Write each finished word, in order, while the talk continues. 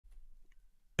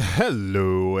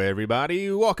Hello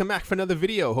everybody, welcome back for another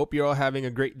video. Hope you're all having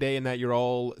a great day and that you're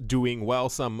all doing well.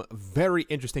 Some very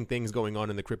interesting things going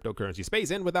on in the cryptocurrency space,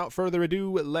 and without further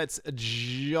ado, let's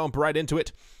jump right into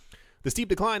it. The steep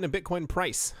decline in Bitcoin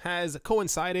price has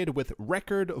coincided with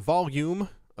record volume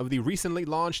of the recently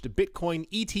launched Bitcoin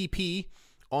ETP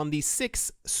on the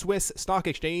SIX Swiss stock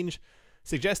exchange,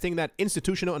 suggesting that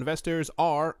institutional investors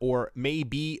are or may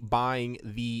be buying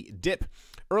the dip.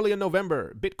 Early in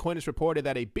November, Bitcoin has reported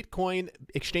that a Bitcoin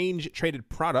exchange-traded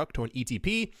product, or an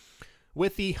ETP,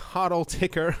 with the HODL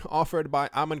ticker offered by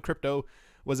Ammon Crypto,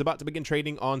 was about to begin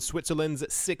trading on Switzerland's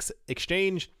SIX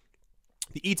exchange.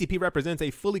 The ETP represents a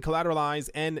fully collateralized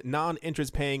and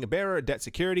non-interest-paying bearer debt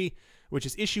security, which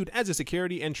is issued as a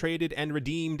security and traded and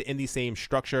redeemed in the same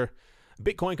structure.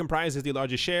 Bitcoin comprises the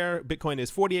largest share. Bitcoin is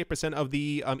 48% of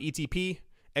the ETP.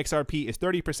 XRP is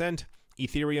 30%.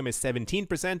 Ethereum is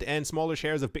 17%, and smaller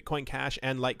shares of Bitcoin Cash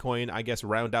and Litecoin, I guess,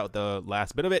 round out the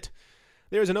last bit of it.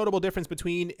 There is a notable difference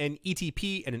between an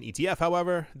ETP and an ETF,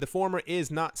 however. The former is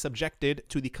not subjected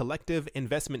to the Collective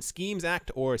Investment Schemes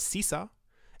Act, or CISA,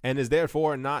 and is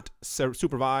therefore not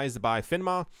supervised by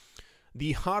FINMA.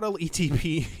 The HODL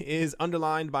ETP is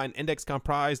underlined by an index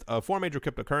comprised of 4 major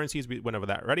cryptocurrencies. We went over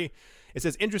that already. It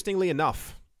says, interestingly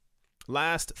enough,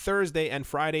 last Thursday and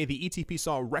Friday, the ETP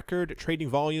saw record trading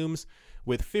volumes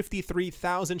with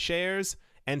 53,000 shares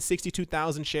and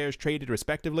 62,000 shares traded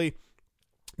respectively.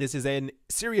 This is a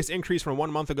serious increase from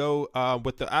 1 month ago,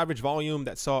 with the average volume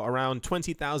that saw around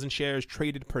 20,000 shares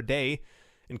traded per day,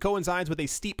 and coincides with a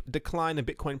steep decline in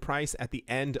Bitcoin price at the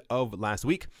end of last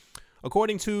week.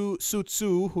 According to Su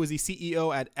Tzu, who is the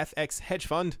CEO at FX Hedge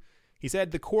Fund, he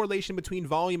said the correlation between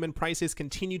volume and prices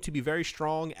continued to be very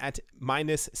strong at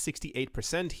minus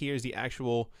 68%. Here's the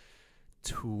actual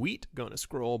tweet. Going to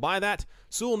scroll by that.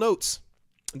 Sewell notes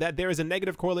that there is a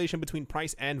negative correlation between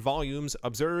price and volumes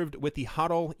observed with the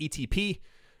HODL ETP.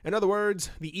 In other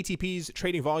words, the ETP's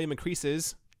trading volume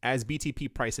increases as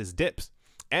BTP prices dips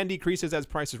and decreases as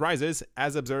prices rises,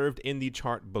 as observed in the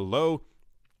chart below.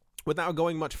 Without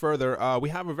going much further, we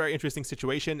have a very interesting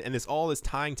situation, and this all is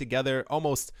tying together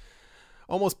almost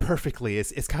perfectly.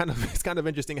 It's kind of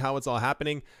interesting how it's all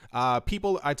happening.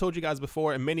 People, I told you guys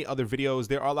before in many other videos,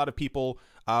 there are a lot of people.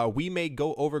 We may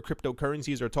go over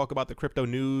cryptocurrencies or talk about the crypto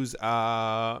news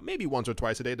maybe once or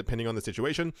twice a day, depending on the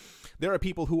situation. There are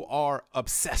people who are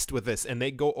obsessed with this, and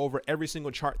they go over every single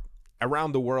chart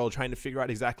around the world trying to figure out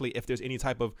exactly if there's any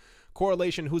type of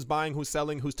correlation, who's buying, who's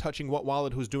selling, who's touching what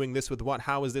wallet, who's doing this with what,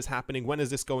 how is this happening, when is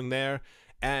this going there.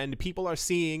 And people are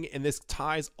seeing, and this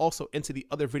ties also into the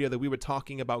other video that we were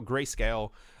talking about, grayscale.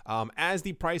 As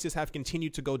the prices have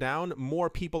continued to go down,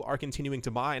 more people are continuing to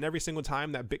buy, and every single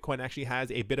time that Bitcoin actually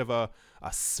has a bit of a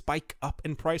spike up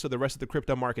in price, or the rest of the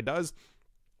crypto market does,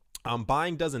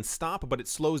 buying doesn't stop, but it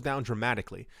slows down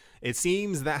dramatically. It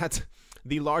seems that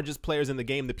the largest players in the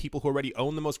game, the people who already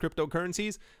own the most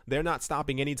cryptocurrencies, they're not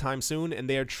stopping anytime soon, and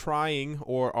they're trying,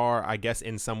 or are, I guess,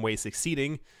 in some way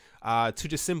succeeding, to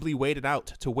just simply wait it out,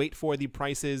 to wait for the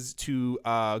prices to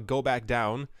go back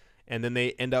down, and then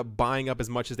they end up buying up as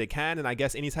much as they can. And I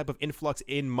guess any type of influx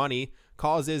in money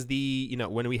causes the, you know,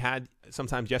 when we had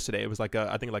sometimes yesterday, it was like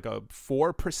I think like a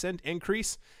 4%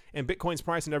 increase in Bitcoin's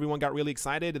price, and everyone got really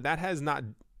excited. That has not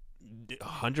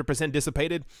 100%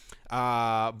 dissipated,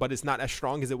 but it's not as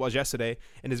strong as it was yesterday.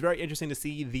 And it's very interesting to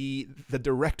see the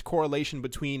direct correlation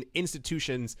between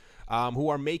institutions who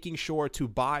are making sure to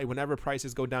buy whenever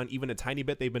prices go down even a tiny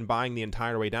bit. They've been buying the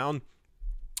entire way down.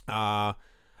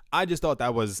 I just thought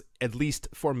that was, at least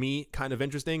for me, kind of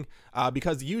interesting,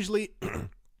 because usually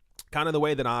kind of the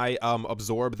way that I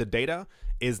absorb the data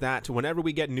is that whenever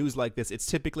we get news like this, it's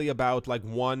typically about like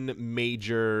one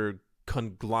major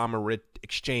conglomerate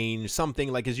exchange,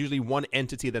 something like, is usually one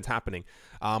entity that's happening.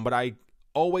 But I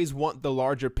always want the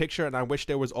larger picture, and I wish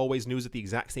there was always news at the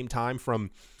exact same time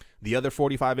from the other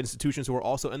 45 institutions who are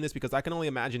also in this, because I can only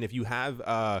imagine if you have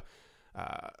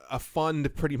a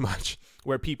fund pretty much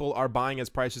where people are buying as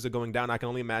prices are going down, I can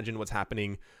only imagine what's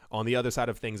happening on the other side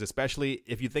of things, especially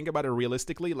if you think about it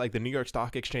realistically, like the New York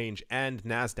Stock Exchange and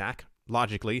NASDAQ,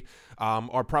 logically,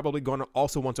 are probably going to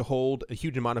also want to hold a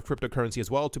huge amount of cryptocurrency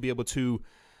as well to be able to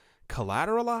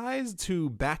collateralize, to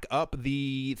back up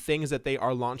the things that they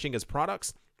are launching as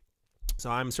products. So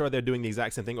I'm sure they're doing the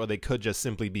exact same thing, or they could just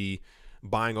simply be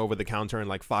buying over the counter in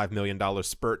like $5 million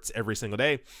spurts every single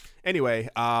day. Anyway,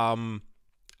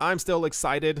 I'm still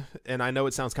excited, and I know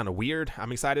it sounds kind of weird.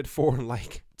 I'm excited for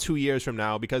like 2 years from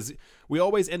now, because we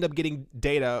always end up getting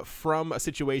data from a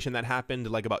situation that happened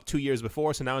like about 2 years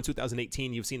before. So now in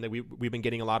 2018, you've seen that we've been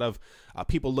getting a lot of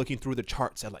people looking through the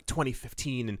charts at like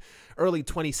 2015 and early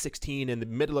 2016 and the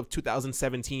middle of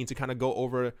 2017 to kind of go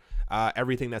over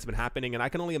everything that's been happening. And I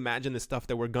can only imagine the stuff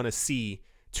that we're going to see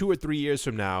 2 or 3 years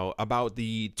from now about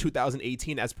the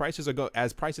 2018 as prices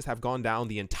have gone down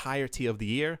the entirety of the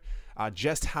year.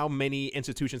 Just how many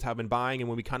institutions have been buying, and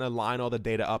when we kind of line all the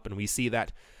data up and we see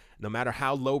that no matter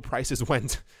how low prices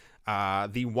went,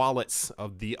 the wallets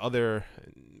of the other,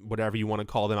 whatever you want to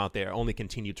call them out there, only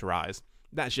continue to rise.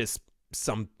 That's just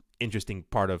some interesting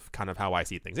part of kind of how I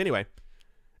see things. Anyway,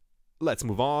 let's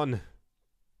move on.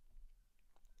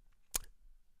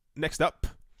 Next up,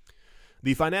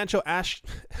 the Financial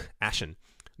Action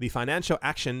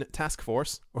Task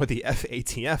Force, or the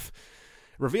FATF,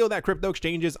 revealed that crypto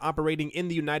exchanges operating in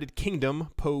the United Kingdom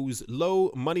pose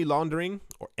low money laundering,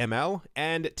 or ML,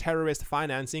 and terrorist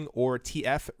financing, or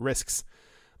TF, risks.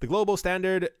 The Global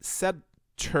Standard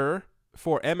Center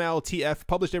for MLTF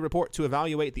published a report to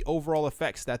evaluate the overall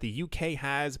effects that the UK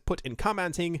has put in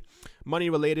combating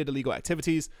money-related illegal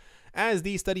activities, as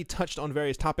the study touched on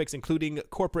various topics, including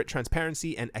corporate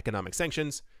transparency and economic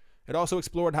sanctions. It also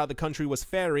explored how the country was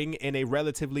faring in a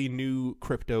relatively new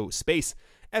crypto space.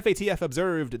 FATF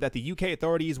observed that the UK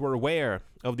authorities were aware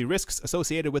of the risks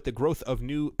associated with the growth of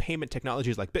new payment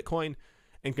technologies like Bitcoin,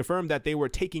 and confirmed that they were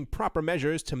taking proper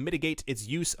measures to mitigate its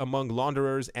use among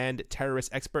launderers and terrorist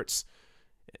excerpts,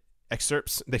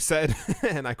 they said,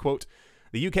 and I quote,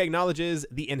 "The UK acknowledges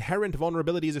the inherent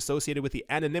vulnerabilities associated with the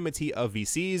anonymity of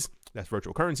VCs, that's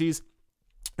virtual currencies,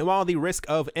 and while the risk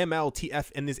of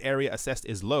MLTF in this area assessed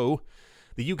is low,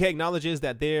 the UK acknowledges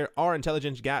that there are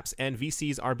intelligence gaps and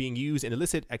VCs are being used in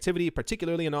illicit activity,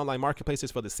 particularly in online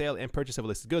marketplaces for the sale and purchase of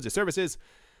illicit goods or services.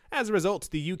 As a result,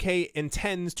 the UK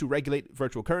intends to regulate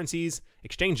virtual currencies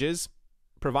exchanges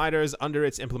providers under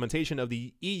its implementation of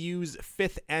the EU's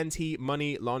 5th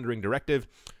Anti-Money Laundering Directive.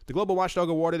 The Global Watchdog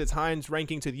awarded its highest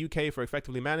ranking to the UK for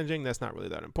effectively managing. That's not really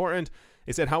that important.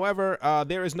 It said, however,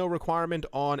 there is no requirement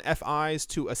on FIs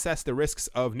to assess the risks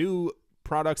of new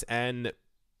products and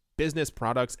business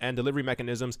products and delivery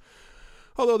mechanisms.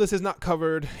 Although this is not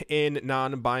covered in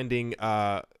non-binding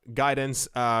guidance,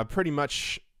 pretty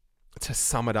much to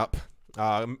sum it up,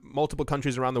 multiple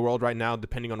countries around the world right now,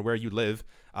 depending on where you live,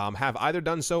 have either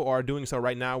done so or are doing so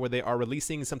right now, where they are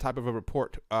releasing some type of a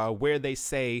report where they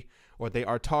say, or they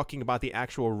are talking about the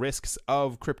actual risks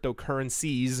of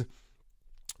cryptocurrencies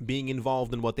being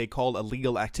involved in what they call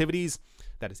illegal activities.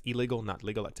 That is illegal, not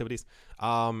legal activities.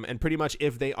 And pretty much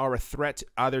if they are a threat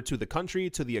either to the country,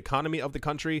 to the economy of the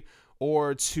country,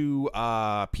 or to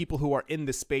people who are in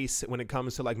the space when it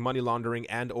comes to like money laundering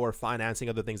and or financing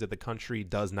other things that the country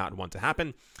does not want to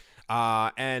happen.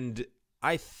 And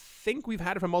I think we've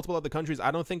had it from multiple other countries.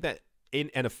 I don't think that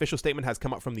an official statement has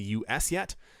come up from the US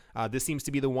yet. This seems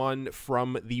to be the one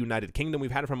from the United Kingdom.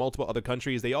 We've had it from multiple other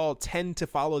countries. They all tend to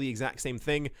follow the exact same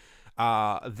thing.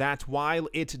 That while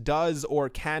it does or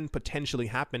can potentially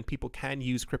happen, people can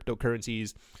use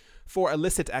cryptocurrencies for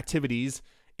illicit activities.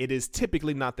 It is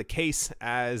typically not the case,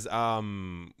 as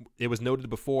it was noted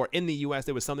before. In the US,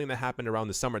 there was something that happened around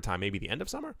the summertime, maybe the end of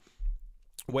summer,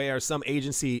 where some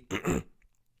agency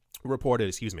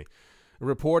reported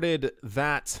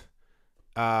that,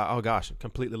 oh gosh,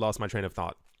 completely lost my train of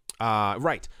thought.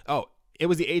 Right. Oh, it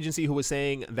was the agency who was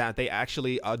saying that they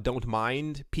actually don't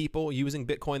mind people using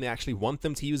Bitcoin. They actually want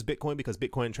them to use Bitcoin because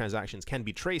Bitcoin transactions can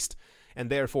be traced, and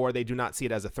therefore they do not see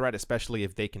it as a threat, especially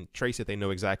if they can trace it. They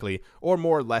know exactly, or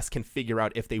more or less can figure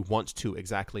out if they want to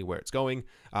exactly where it's going.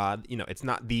 You know, it's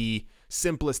not the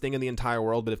simplest thing in the entire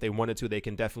world, but if they wanted to, they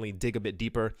can definitely dig a bit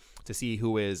deeper to see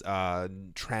who is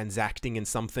transacting in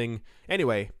something.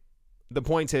 Anyway, the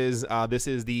point is, this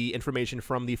is the information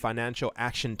from the Financial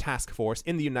Action Task Force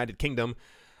in the United Kingdom,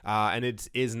 and it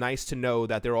is nice to know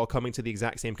that they're all coming to the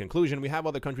exact same conclusion. We have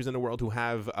other countries in the world who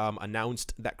have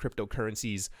announced that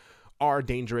cryptocurrencies are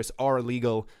dangerous, are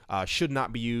illegal, should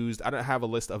not be used. I don't have a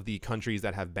list of the countries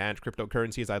that have banned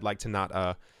cryptocurrencies. I'd like to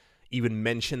not even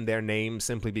mention their names,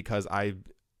 simply because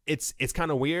it's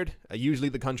kind of weird. Usually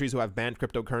the countries who have banned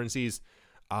cryptocurrencies,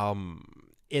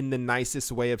 in the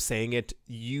nicest way of saying it,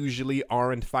 usually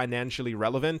aren't financially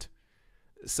relevant,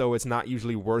 so it's not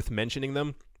usually worth mentioning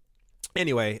them.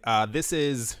 Anyway, this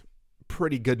is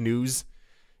pretty good news,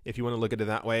 if you want to look at it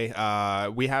that way.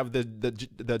 We have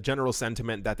the general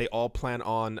sentiment that they all plan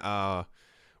on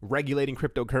regulating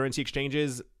cryptocurrency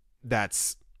exchanges.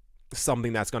 That's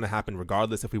something that's going to happen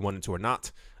regardless if we wanted to or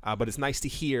not. But it's nice to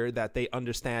hear that they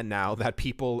understand now that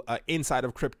people inside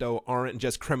of crypto aren't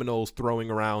just criminals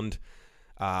throwing around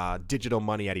digital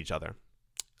money at each other.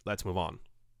 Let's move on.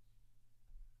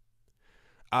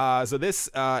 So this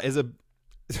is a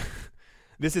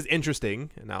this is interesting,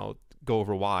 and I'll go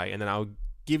over why, and then I'll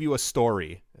give you a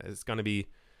story. It's going to be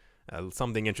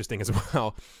something interesting as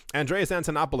well. Andreas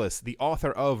Antonopoulos, the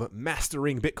author of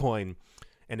Mastering Bitcoin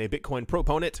and a Bitcoin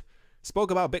proponent, spoke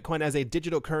about Bitcoin as a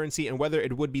digital currency and whether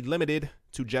it would be limited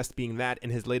to just being that in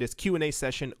his latest Q&A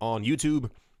session on YouTube.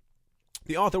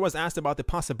 The author was asked about the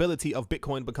possibility of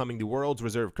Bitcoin becoming the world's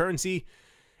reserve currency,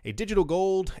 a digital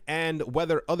gold, and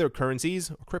whether other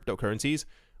currencies, or cryptocurrencies,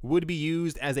 would be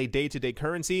used as a day-to-day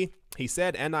currency. He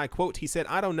said, and I quote, he said,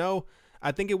 "I don't know.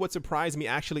 I think it would surprise me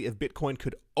actually if Bitcoin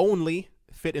could only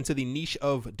fit into the niche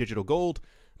of digital gold.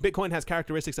 Bitcoin has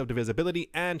characteristics of divisibility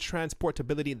and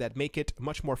transportability that make it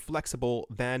much more flexible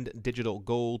than digital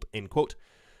gold," end quote.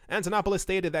 Antonopoulos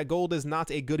stated that gold is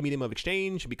not a good medium of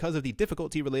exchange because of the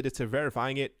difficulty related to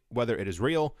verifying it, whether it is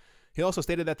real. He also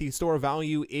stated that the store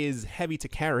value is heavy to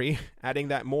carry, adding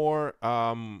that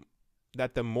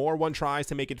the more one tries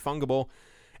to make it fungible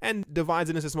and divides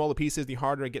it into smaller pieces, the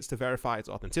harder it gets to verify its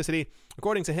authenticity.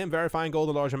 According to him, verifying gold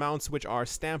in large amounts, which are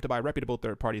stamped by reputable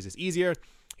third parties, is easier.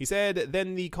 He said,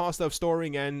 then the cost of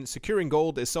storing and securing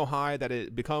gold is so high that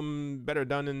it become better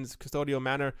done in custodial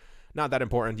manner. Not that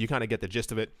important. You kind of get the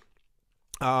gist of it.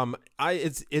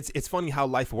 It's funny how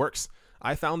life works.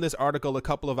 I found this article a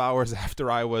couple of hours after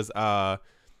I was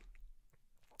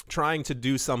trying to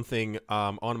do something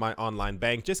on my online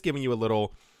bank, just giving you a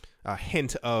little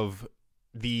hint of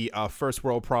the first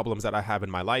world problems that I have in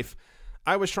my life.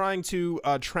 I was trying to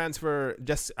transfer,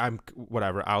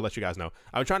 whatever, I'll let you guys know.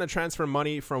 I was trying to transfer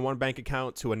money from one bank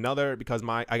account to another because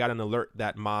I got an alert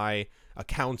that my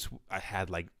account, I had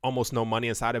like almost no money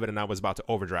inside of it and I was about to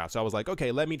overdraft. So I was like,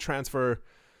 okay, let me transfer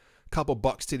a couple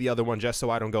bucks to the other one just so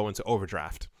I don't go into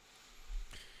overdraft.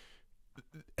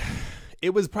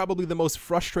 It was probably the most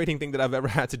frustrating thing that I've ever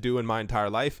had to do in my entire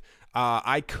life.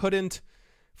 I couldn't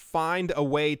find a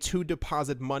way to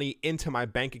deposit money into my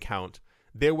bank account.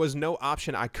 There was no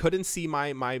option. I couldn't see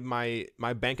my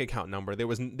bank account number. There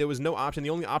was no option. The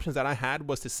only options that I had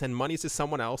was to send money to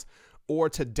someone else or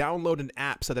to download an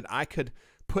app so that I could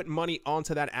put money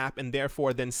onto that app and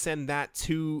therefore then send that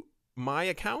to my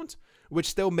account, which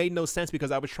still made no sense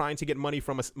because I was trying to get money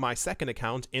from my second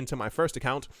account into my first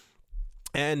account.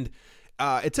 And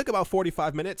it took about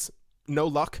 45 minutes. No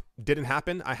luck. Didn't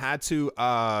happen. I had to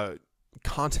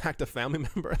contact a family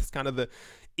member. That's kind of the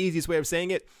easiest way of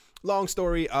saying it. Long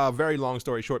story, very long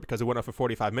story short, because it went on for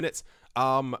 45 minutes.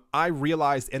 I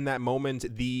realized in that moment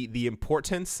the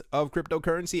importance of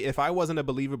cryptocurrency. If I wasn't a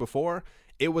believer before,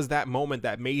 it was that moment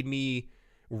that made me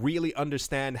really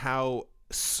understand how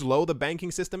slow the banking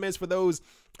system is. For those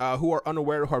who are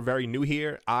unaware, who are very new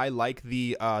here, I like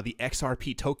the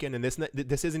XRP token, and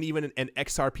this isn't even an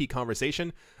XRP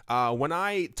conversation. When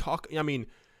I talk, I mean,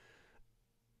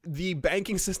 the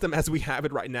banking system as we have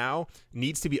it right now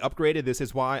needs to be upgraded. This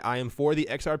is why I am for the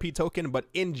XRP token. But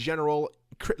in general,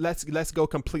 let's go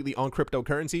completely on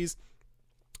cryptocurrencies.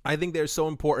 I think they're so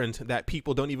important that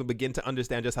people don't even begin to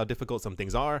understand just how difficult some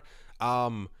things are.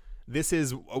 This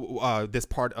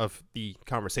part of the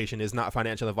conversation is not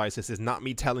financial advice. This is not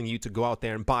me telling you to go out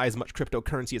there and buy as much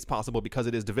cryptocurrency as possible because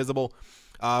it is divisible.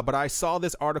 But I saw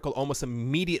this article almost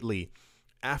immediately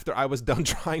after I was done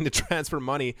trying to transfer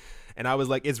money, and I was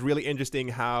like, it's really interesting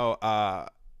how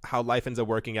life ends up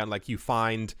working out. Like, you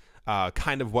find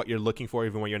kind of what you're looking for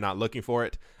even when you're not looking for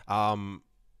it.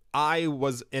 I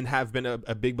was and have been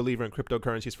a big believer in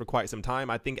cryptocurrencies for quite some time.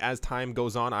 I think as time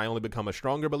goes on, I only become a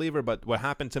stronger believer. But what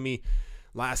happened to me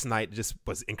last night just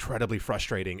was incredibly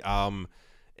frustrating.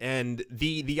 And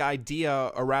the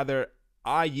idea, or rather,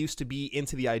 I used to be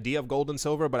into the idea of gold and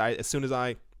silver, but as soon as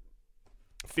I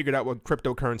figured out what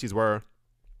cryptocurrencies were,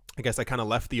 I guess I kind of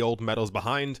left the old metals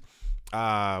behind.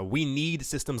 We need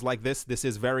systems like this. This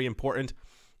is very important,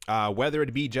 whether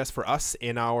it be just for us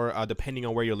in our, depending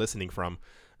on where you're listening from,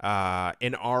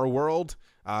 in our world.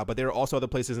 But there are also other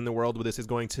places in the world where this is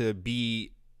going to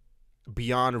be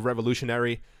beyond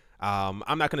revolutionary.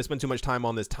 I'm not going to spend too much time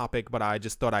on this topic, but I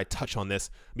just thought I'd touch on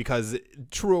this because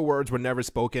truer words were never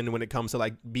spoken when it comes to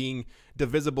like being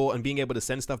divisible and being able to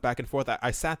send stuff back and forth.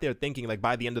 I sat there thinking, like,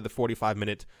 by the end of the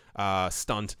 45-minute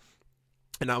stunt,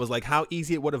 and I was like, how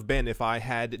easy it would have been if I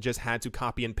had just had to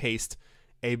copy and paste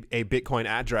a Bitcoin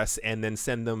address and then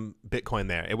send them Bitcoin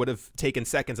there. It would have taken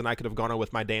seconds and I could have gone on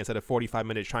with my day instead of 45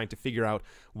 minutes trying to figure out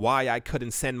why I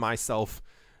couldn't send myself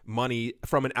money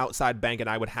from an outside bank, and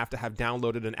I would have to have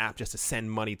downloaded an app just to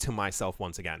send money to myself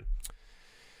once again.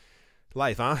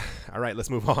 Life, huh? All right, let's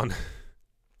move on.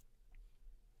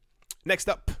 Next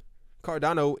up,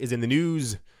 Cardano is in the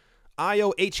news.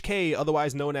 IOHK,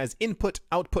 otherwise known as Input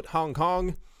Output Hong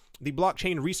Kong, the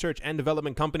blockchain research and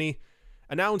development company,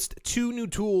 announced 2 new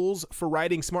tools for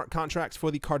writing smart contracts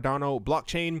for the Cardano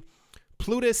blockchain.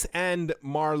 Plutus and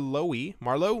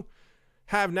Marlowe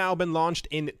have now been launched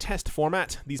in test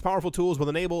format. These powerful tools will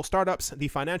enable startups, the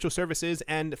financial services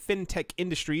and fintech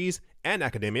industries, and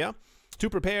academia to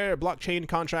prepare blockchain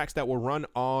contracts that will run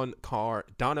on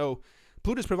Cardano.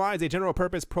 Plutus provides a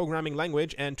general-purpose programming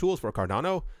language and tools for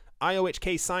Cardano.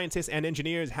 IOHK scientists and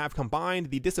engineers have combined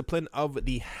the discipline of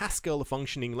the Haskell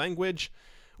functioning language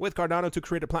with Cardano to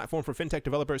create a platform for fintech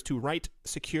developers to write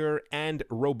secure and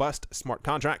robust smart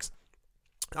contracts.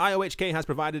 IOHK has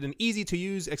provided an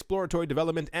easy-to-use exploratory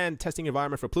development and testing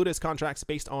environment for Plutus contracts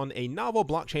based on a novel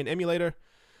blockchain emulator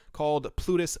called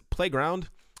Plutus Playground.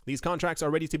 These contracts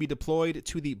are ready to be deployed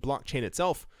to the blockchain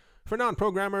itself. For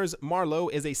non-programmers, Marlowe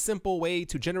is a simple way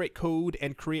to generate code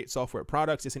and create software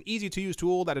products. It's an easy-to-use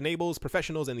tool that enables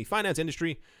professionals in the finance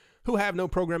industry who have no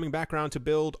programming background to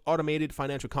build automated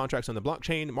financial contracts on the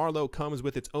blockchain. Marlowe comes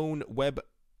with its own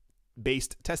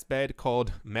web-based testbed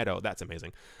called Meadow. That's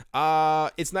amazing.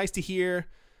 It's nice to hear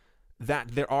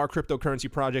that there are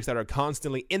cryptocurrency projects that are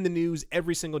constantly in the news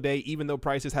every single day, even though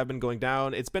prices have been going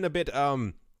down. It's been a bit...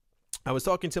 I was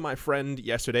talking to my friend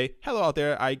yesterday. Hello out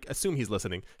there. I assume he's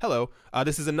listening. Hello.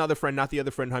 This is another friend, not the other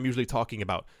friend I'm usually talking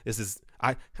about. This is,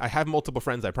 I have multiple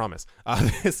friends, I promise.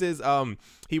 This is,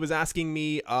 he was asking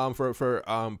me for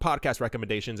podcast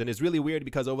recommendations, and it's really weird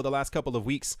because over the last couple of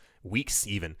weeks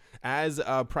even, as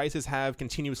prices have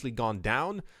continuously gone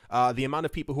down, the amount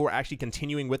of people who are actually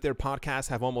continuing with their podcasts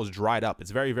have almost dried up.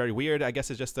 It's very, very weird. I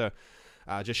guess it's just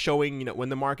just showing, you know, when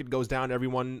the market goes down,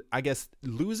 everyone, I guess,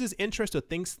 loses interest or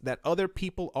thinks that other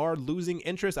people are losing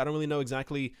interest. I don't really know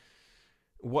exactly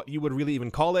what you would really even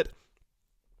call it.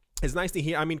 It's nice to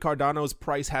hear. I mean, Cardano's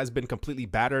price has been completely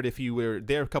battered. If you were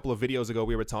there a couple of videos ago,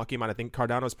 we were talking about, I think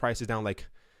Cardano's price is down like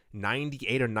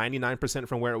 98 or 99%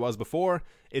 from where it was before.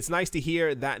 It's nice to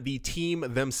hear that the team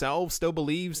themselves still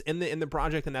believes in the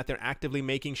project and that they're actively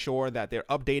making sure that they're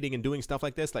updating and doing stuff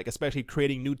like this, like especially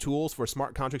creating new tools for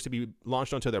smart contracts to be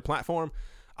launched onto their platform.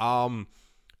 I'm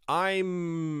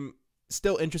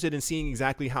still interested in seeing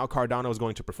exactly how Cardano is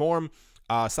going to perform.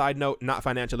 Side note, not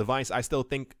financial advice. I still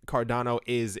think Cardano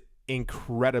is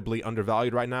incredibly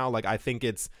undervalued right now. Like, I think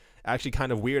it's actually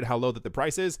kind of weird how low that the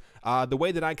price is. The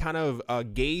way that I kind of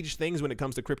gauge things when it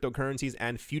comes to cryptocurrencies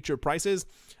and future prices,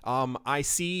 I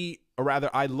see, or rather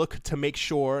I look to make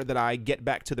sure that I get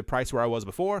back to the price where I was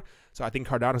before. So I think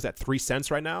Cardano's at 3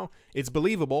 cents right now. It's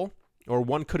believable, or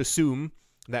one could assume,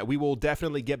 that we will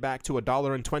definitely get back to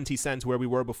 $1.20 where we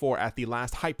were before at the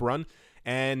last hype run.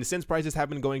 And since prices have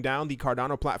been going down, the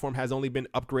Cardano platform has only been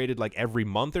upgraded like every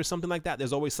month or something like that.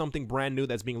 There's always something brand new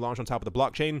that's being launched on top of the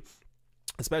blockchain,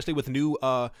 especially with new,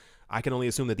 I can only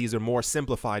assume that these are more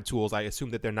simplified tools. I assume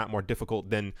that they're not more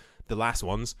difficult than the last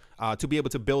ones. To be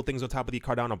able to build things on top of the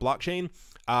Cardano blockchain,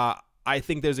 I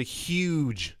think there's a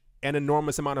huge and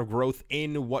enormous amount of growth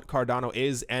in what Cardano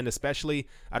is, and especially,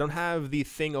 I don't have the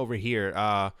thing over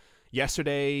here.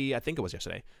 Yesterday, I think it was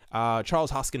yesterday,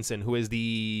 Charles Hoskinson, who is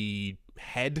the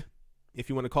head, if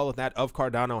you want to call it that, of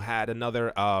Cardano, had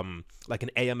another, like an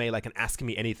AMA, like an Ask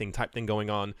Me Anything type thing going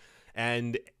on.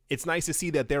 And it's nice to see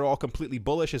that they're all completely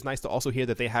bullish. It's nice to also hear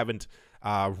that they haven't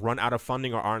run out of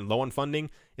funding or aren't low on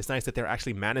funding. It's nice that they're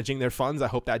actually managing their funds. I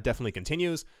hope that definitely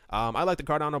continues. I like the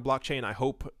Cardano blockchain. I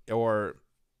hope, or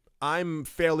I'm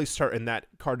fairly certain that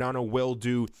Cardano will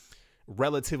do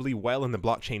relatively well in the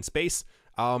blockchain space.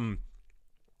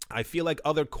 I feel like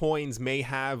other coins may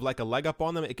have like a leg up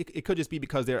on them. It could just be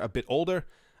because they're a bit older.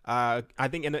 I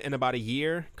think in about a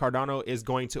year, Cardano is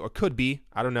going to, or could be,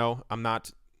 I don't know, I'm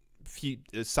not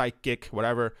psychic,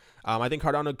 whatever. I think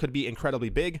Cardano could be incredibly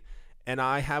big, and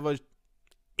I have a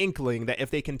inkling that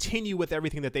if they continue with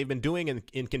everything that they've been doing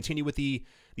and continue with the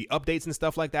updates and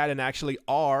stuff like that, and actually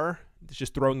are,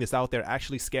 just throwing this out there,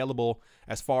 actually scalable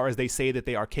as far as they say that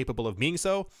they are capable of being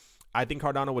so, I think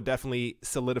Cardano would definitely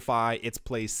solidify its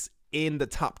place in the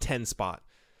top 10 spot.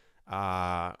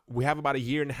 We have about a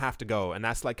year and a half to go, and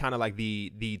that's like kind of like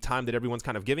the time that everyone's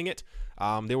kind of giving it.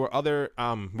 There were other,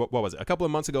 what was it? A couple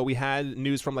of months ago, we had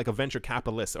news from like a venture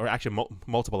capitalist, or actually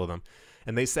multiple of them.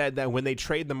 And they said that when they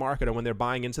trade the market, or when they're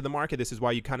buying into the market, this is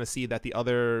why you kind of see that the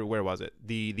other, where was it?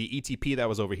 The ETP that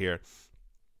was over here.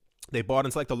 They bought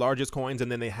into like the largest coins, and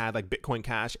then they had like Bitcoin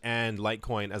Cash and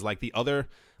Litecoin as like the other,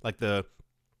 like the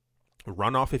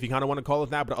runoff, if you kind of want to call it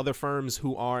that, but other firms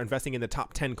who are investing in the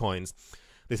top 10 coins.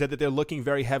 They said that they're looking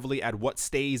very heavily at what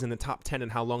stays in the top 10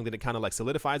 and how long that it kind of like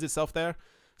solidifies itself there.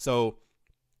 So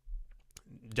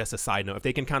just a side note, if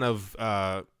they can kind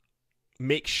of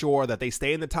make sure that they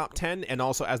stay in the top 10 and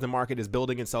also as the market is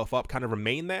building itself up, kind of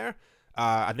remain there,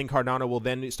 I think Cardano will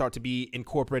then start to be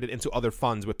incorporated into other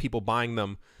funds with people buying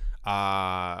them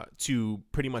to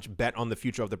pretty much bet on the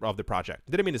future of the project.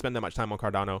 Didn't mean to spend that much time on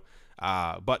Cardano,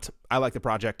 but I like the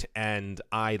project and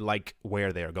I like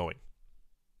where they're going.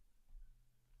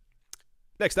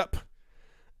 Next up,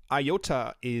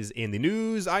 IOTA is in the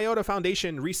news. IOTA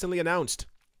Foundation recently announced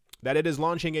that it is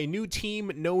launching a new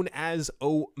team known as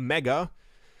Omega.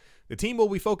 The team will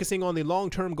be focusing on the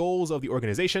long-term goals of the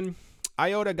organization.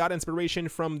 IOTA got inspiration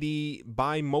from the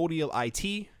bimodal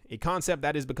IT, a concept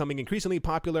that is becoming increasingly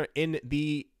popular in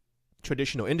the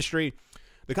traditional industry.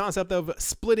 The concept of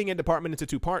splitting a department into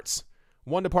two parts.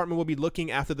 One department will be looking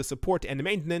after the support and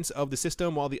maintenance of the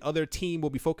system, while the other team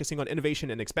will be focusing on innovation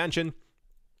and expansion.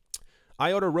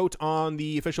 IOTA wrote on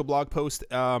the official blog post,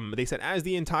 they said, as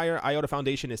the entire IOTA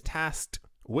Foundation is tasked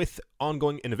with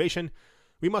ongoing innovation,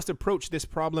 we must approach this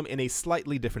problem in a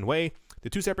slightly different way. The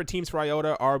two separate teams for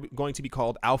IOTA are going to be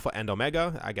called Alpha and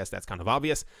Omega. I guess that's kind of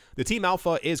obvious. The Team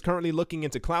Alpha is currently looking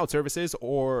into cloud services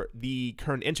or the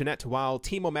current internet, while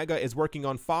Team Omega is working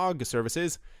on fog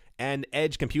services and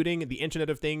edge computing, the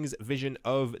Internet of Things vision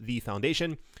of the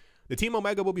Foundation. The Team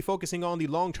Omega will be focusing on the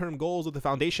long-term goals of the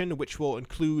Foundation, which will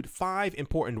include 5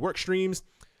 important work streams.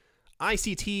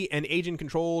 ICT, an agent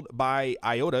controlled by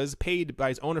IOTAs, paid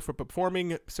by its owner for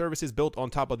performing services built on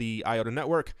top of the IOTA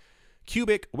network.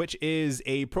 Cubic, which is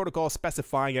a protocol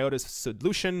specifying IOTA's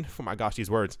solution. Oh my gosh, these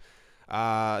words.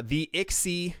 The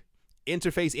ICSI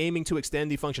interface aiming to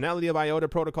extend the functionality of IOTA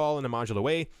protocol in a modular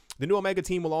way. The new Omega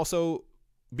team will also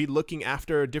be looking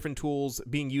after different tools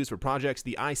being used for projects,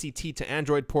 the ICT to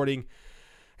Android porting,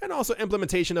 and also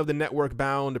implementation of the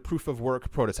network-bound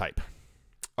proof-of-work prototype.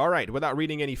 All right, without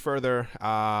reading any further,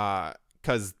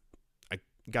 because I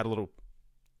got a little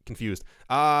confused.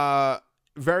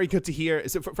 Very good to hear.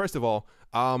 So first of all,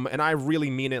 and I really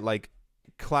mean it, like,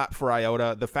 clap for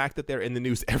IOTA. The fact that they're in the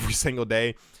news every single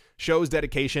day shows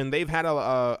dedication. They've had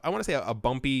I want to say a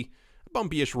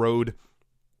bumpy-ish road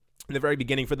in the very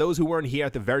beginning. For those who weren't here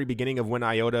at the very beginning of when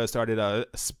IOTA started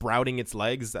sprouting its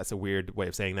legs, that's a weird way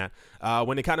of saying that,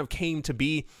 when it kind of came to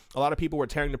be, a lot of people were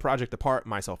tearing the project apart,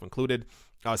 myself included,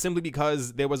 simply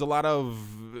because there was a lot of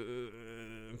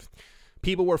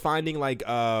people were finding like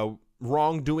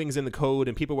wrongdoings in the code,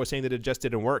 and people were saying that it just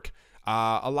didn't work.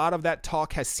 A lot of that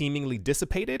talk has seemingly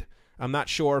dissipated. I'm not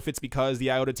sure if it's because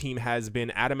the IOTA team has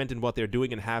been adamant in what they're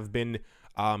doing and have been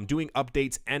doing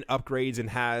updates and upgrades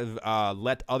and have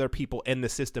let other people in the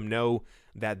system know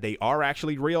that they are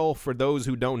actually real. For those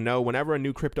who don't know, whenever a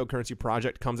new cryptocurrency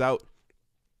project comes out,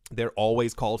 they're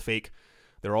always called fake.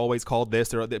 They're always called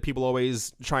this. People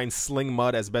always try and sling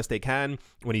mud as best they can.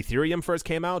 When Ethereum first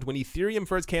came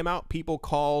out, people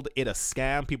called it a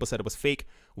scam. People said it was fake.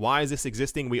 Why is this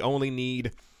existing? We only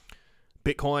need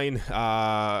Bitcoin.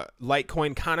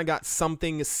 Litecoin kind of got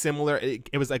something similar.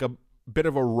 It was like a bit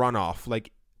of a runoff.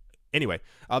 Like, anyway,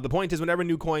 the point is, whenever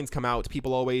new coins come out,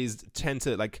 people always tend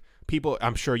to, like,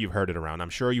 I'm sure you've heard it around.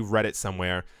 I'm sure you've read it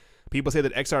somewhere. People say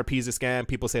that XRP is a scam.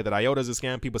 People say that IOTA is a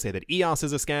scam. People say that EOS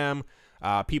is a scam.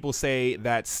 People say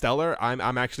that Stellar.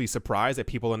 I'm actually surprised that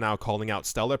people are now calling out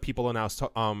Stellar. People are now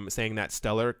saying that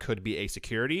Stellar could be a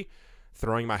security.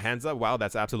 Throwing my hands up. Wow,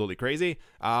 that's absolutely crazy.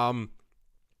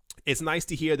 It's nice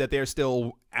to hear that they're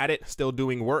still at it, still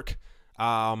doing work.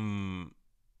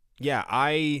 Yeah,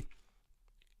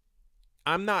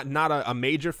 I'm not a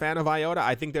major fan of IOTA.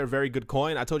 I think they're a very good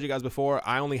coin. I told you guys before,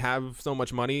 I only have so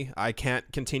much money. I can't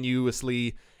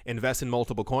continuously invest in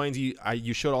multiple coins.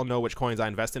 You should all know which coins I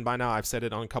invest in by now. I've said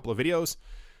it on a couple of videos.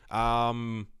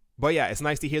 But yeah, it's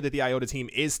nice to hear that the IOTA team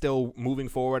is still moving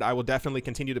forward. I will definitely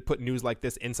continue to put news like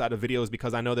this inside of videos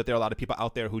because I know that there are a lot of people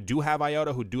out there who do have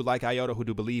IOTA, who do like IOTA, who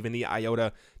do believe in the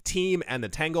IOTA team and the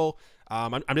Tangle.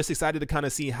 I'm just excited to kind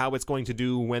of see how it's going to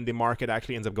do when the market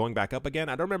actually ends up going back up again.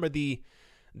 I don't remember the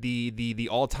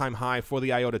all-time high for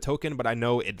the IOTA token, but I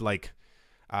know it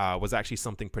was actually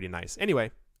something pretty nice. Anyway,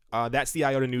 that's the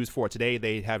IOTA news for today.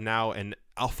 They have now an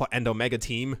Alpha and Omega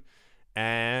team,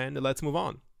 and let's move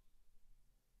on.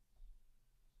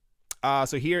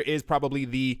 So here is probably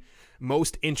the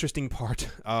most interesting part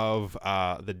of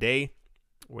the day.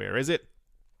 Where is it?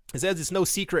 It says it's no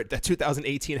secret that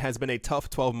 2018 has been a tough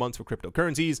 12 months for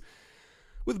cryptocurrencies,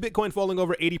 with Bitcoin falling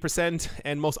over 80%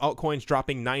 and most altcoins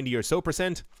dropping 90 or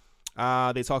so%.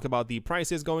 They talk about the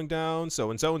prices going down,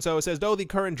 so and so and so. It says, though the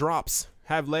current drops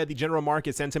have led the general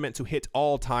market sentiment to hit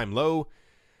all-time low.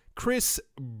 Chris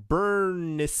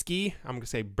Bernisky,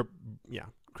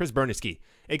 Chris Bernisky,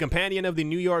 a companion of the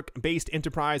New York-based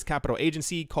enterprise capital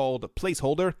agency called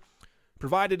Placeholder,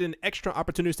 provided an extra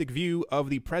opportunistic view of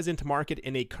the present market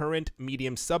in a current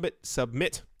Medium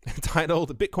submit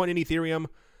titled Bitcoin and Ethereum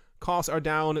Costs Are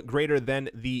Down Greater Than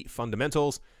the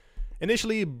Fundamentals.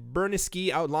 Initially, Bernisky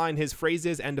outlined his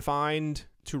phrases and defined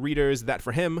to readers that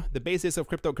for him, the basis of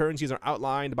cryptocurrencies are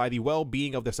outlined by the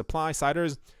well-being of the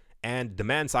supply-siders and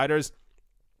demand-siders.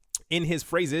 In his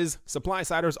phrases,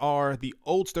 supply-siders are the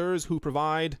oldsters who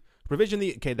provision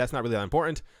the... Okay, that's not really that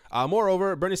important.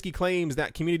 Moreover, Bernisky claims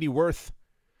that community worth,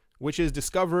 which is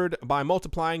discovered by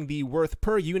multiplying the worth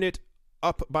per unit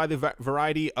up by the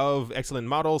variety of excellent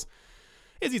models,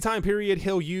 is the time period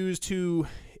he'll use to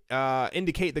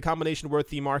indicate the combination worth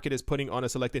the market is putting on a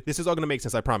selected... This is all going to make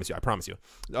sense, I promise you.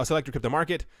 A selected crypto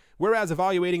market. Whereas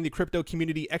evaluating the crypto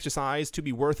community exercise to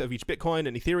be worth of each Bitcoin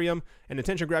and Ethereum, an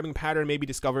attention-grabbing pattern may be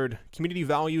discovered. Community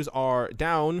values are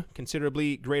down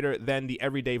considerably greater than the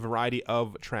everyday variety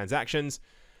of transactions.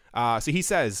 So he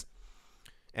says,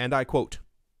 and I quote,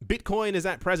 Bitcoin is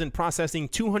at present processing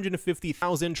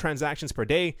 250,000 transactions per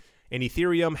day, and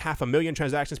Ethereum 500,000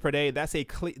 transactions per day. That's a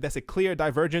clear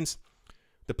divergence.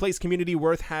 The place community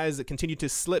worth has continued to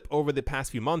slip over the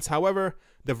past few months. However,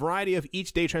 the variety of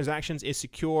each day transactions is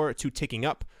secure to ticking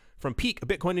up. From peak,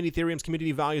 Bitcoin and Ethereum's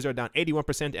community values are down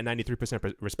 81% and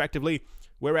 93% respectively,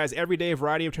 whereas everyday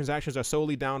variety of transactions are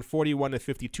solely down 41 and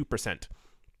 52%.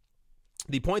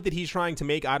 The point that he's trying to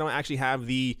make, I don't actually have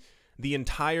the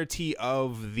entirety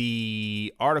of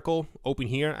the article open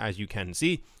here, as you can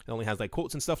see. It only has like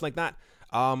quotes and stuff like that.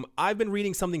 I've been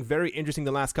reading something very interesting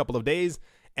the last couple of days,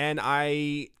 and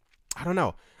I don't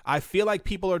know. I feel like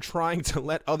people are trying to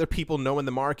let other people know in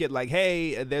the market, like,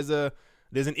 hey, there's an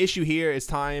issue here. It's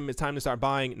time to start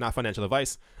buying. Not financial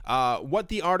advice. What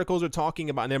the articles are talking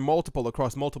about, and they're multiple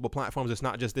across multiple platforms. It's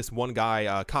not just this one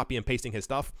guy copy and pasting his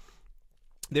stuff.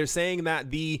 They're saying that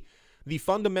the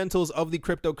fundamentals of the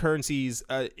cryptocurrencies,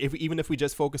 even if we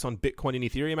just focus on Bitcoin and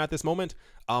Ethereum at this moment,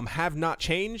 have not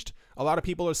changed. A lot of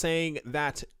people are saying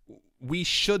that we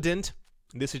shouldn't.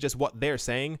 This is just what they're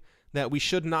saying, that we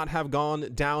should not have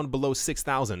gone down below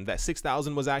 6,000. That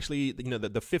 6,000 was actually,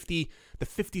 the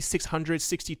 5,600,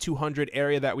 6,200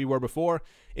 area that we were before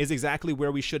is exactly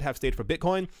where we should have stayed for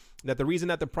Bitcoin. That the reason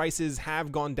that the prices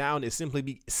have gone down is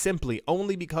simply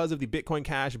only because of the Bitcoin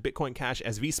Cash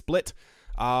SV split.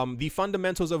 The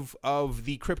fundamentals of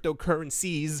the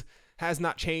cryptocurrencies has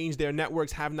not changed. Their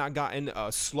networks have not gotten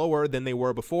slower than they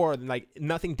were before. Like,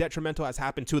 nothing detrimental has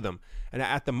happened to them. And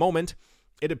at the moment,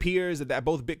 it appears that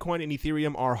both Bitcoin and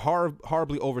Ethereum are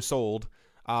horribly oversold,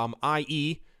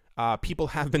 i.e., people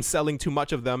have been selling too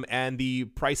much of them, and the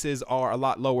prices are a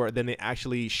lot lower than they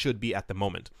actually should be at the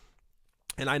moment.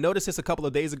 And I noticed this a couple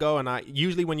of days ago, and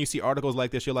usually when you see articles like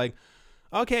this, you're like,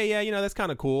 okay, yeah, that's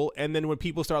kind of cool. And then when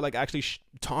people start like actually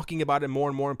talking about it more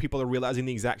and more, and people are realizing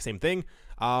the exact same thing,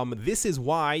 this is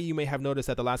why you may have noticed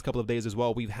that the last couple of days as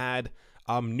well, we've had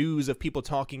news of people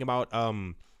talking about,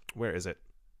 where is it?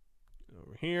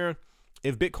 Over here.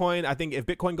 If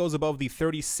Bitcoin goes above the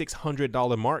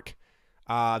 $3,600 mark,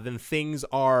 then things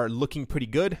are looking pretty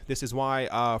good. This is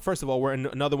why, first of all, we're in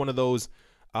another one of those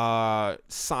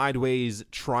sideways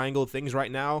triangle things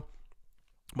right now.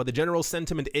 But the general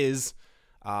sentiment is,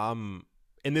 and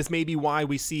this may be why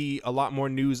we see a lot more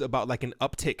news about like an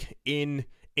uptick in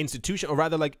institution, or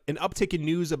rather like an uptick in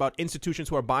news about institutions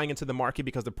who are buying into the market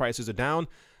because the prices are down.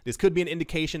 This could be an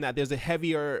indication that there's a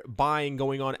heavier buying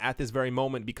going on at this very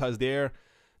moment, because their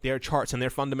charts and their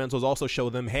fundamentals also show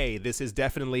them, hey, this is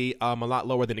definitely a lot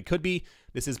lower than it could be.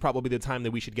 This is probably the time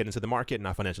that we should get into the market,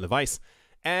 not financial advice.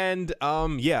 And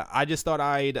yeah, I just thought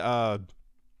I'd I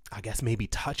guess maybe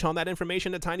touch on that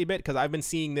information a tiny bit, because I've been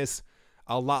seeing this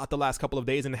a lot the last couple of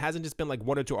days, and it hasn't just been like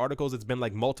one or two articles. It's been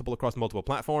like multiple across multiple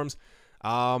platforms.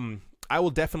 I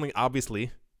will definitely,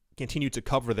 obviously, continue to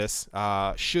cover this.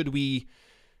 Should we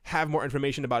have more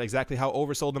information about exactly how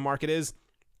oversold the market is?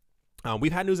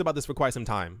 We've had news about this for quite some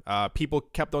time. People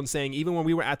kept on saying, even when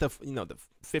we were at the, the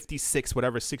 56,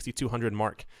 whatever, 6,200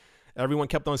 mark, everyone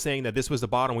kept on saying that this was the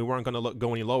bottom. We weren't going to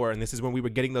go any lower. And this is when we were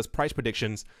getting those price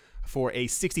predictions for a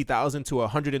 $60,000 to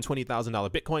 $120,000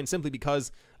 Bitcoin, simply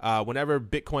because whenever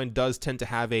Bitcoin does tend to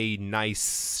have a nice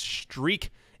streak,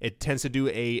 it tends to do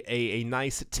a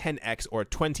nice 10x or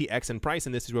 20x in price.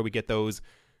 And this is where we get those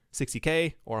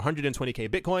 60K or 120K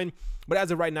Bitcoin. But as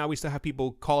of right now, we still have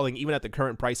people calling, even at the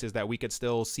current prices, that we could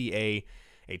still see a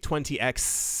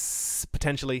 20x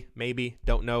potentially, maybe,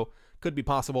 don't know, could be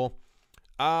possible.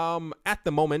 At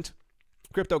the moment,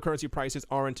 cryptocurrency prices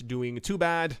aren't doing too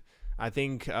bad. I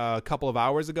think a couple of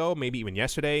hours ago, maybe even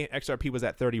yesterday, XRP was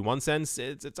at 31 cents.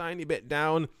 It's a tiny bit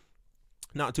down,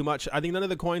 not too much. I think none of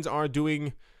the coins are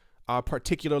doing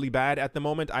particularly bad at the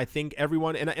moment. I think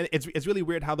everyone, and it's really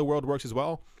weird how the world works as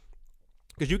well,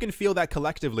 because you can feel that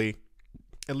collectively,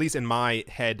 at least in my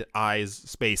head, eyes,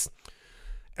 space,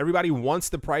 everybody wants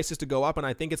the prices to go up, and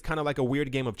I think it's kind of like a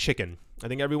weird game of chicken. I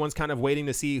think everyone's kind of waiting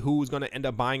to see who's going to end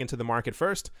up buying into the market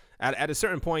first. At a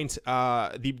certain point,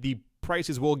 the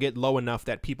prices will get low enough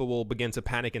that people will begin to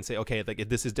panic and say, okay, like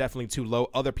this is definitely too low.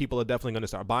 Other people are definitely going to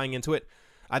start buying into it.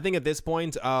 I think at this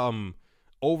point,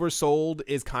 oversold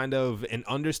is kind of an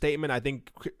understatement. I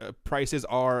think prices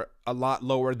are a lot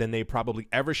lower than they probably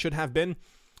ever should have been.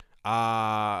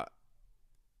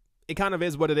 It kind of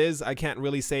is what it is. I can't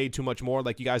really say too much more.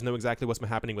 Like, you guys know exactly what's been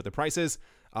happening with the prices.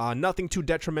 Nothing too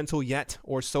detrimental yet,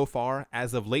 or so far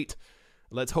as of late.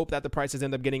 Let's hope that the prices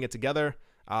end up getting it together.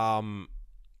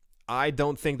 I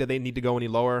don't think that they need to go any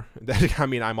lower. I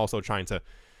mean, I'm also trying to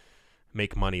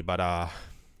make money, but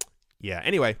yeah.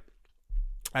 Anyway,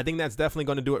 I think that's definitely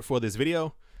going to do it for this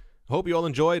video. Hope you all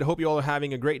enjoyed. Hope you all are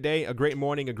having a great day, a great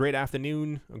morning, a great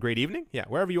afternoon, a great evening. Yeah,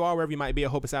 wherever you are, wherever you might be, I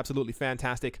hope it's absolutely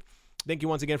fantastic. Thank you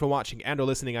once again for watching and or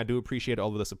listening. I do appreciate all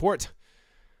of the support.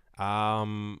 I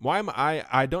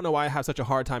don't know why I have such a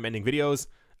hard time ending videos.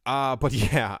 But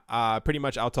yeah, pretty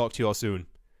much I'll talk to you all soon.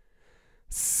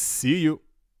 See you.